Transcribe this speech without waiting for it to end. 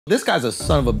This guy's a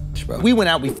son of a bitch, bro. We went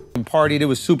out, we partied, it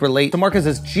was super late. So Mark has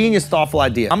this genius, thoughtful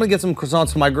idea. I'm gonna get some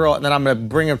croissants for my girl, and then I'm gonna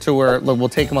bring her to her, look, we'll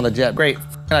take him on the jet. Great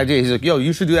idea. He's like, yo,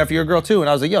 you should do that for your girl too. And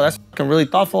I was like, yo, that's really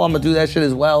thoughtful. I'm gonna do that shit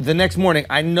as well. The next morning,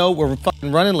 I know we're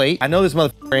running late. I know this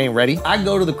motherfucker ain't ready. I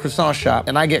go to the croissant shop,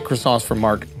 and I get croissants for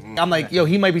Mark. I'm like, yo,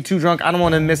 he might be too drunk. I don't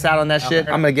want to miss out on that shit.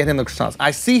 I'm gonna get him the croissants.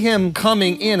 I see him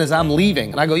coming in as I'm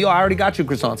leaving. And I go, yo, I already got you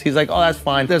croissants. He's like, oh, that's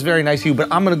fine. That's very nice of you, but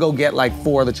I'm gonna go get like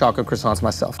 4 of the chocolate croissants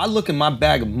myself. I look in my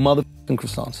bag of motherfucking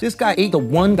croissants. This guy ate the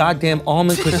one goddamn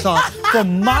almond croissant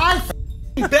from my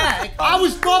bag. I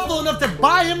was thoughtful enough to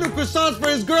buy him the croissants for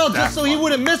his girl just so he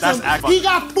wouldn't miss them. He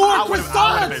got 4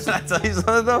 croissants. Can I tell you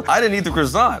something though? I didn't eat the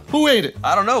croissant. Who ate it?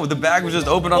 I don't know. The bag was just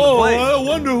open on the plate. I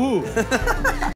wonder who.